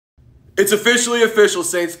It's officially official,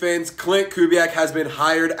 Saints fans. Klint Kubiak has been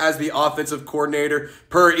hired as the offensive coordinator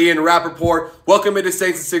per Ian Rappaport. Welcome into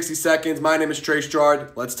Saints in 60 Seconds. My name is Trace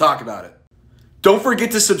Gerard. Let's talk about it. Don't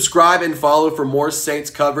forget to subscribe and follow for more Saints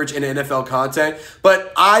coverage and NFL content.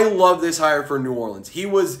 But I love this hire for New Orleans. He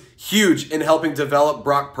was huge in helping develop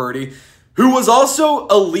Brock Purdy, who was also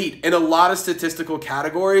elite in a lot of statistical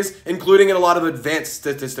categories, including in a lot of advanced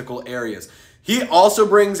statistical areas. He also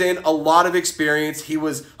brings in a lot of experience. He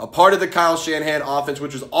was a part of the Kyle Shanahan offense,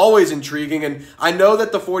 which was always intriguing. And I know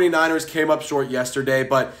that the 49ers came up short yesterday,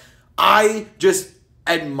 but I just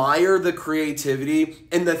admire the creativity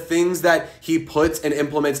and the things that he puts and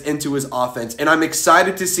implements into his offense. And I'm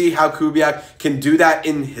excited to see how Kubiak can do that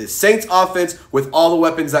in his Saints offense with all the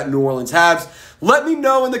weapons that New Orleans has. Let me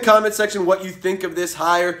know in the comment section what you think of this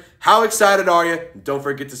hire. How excited are you? Don't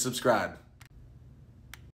forget to subscribe.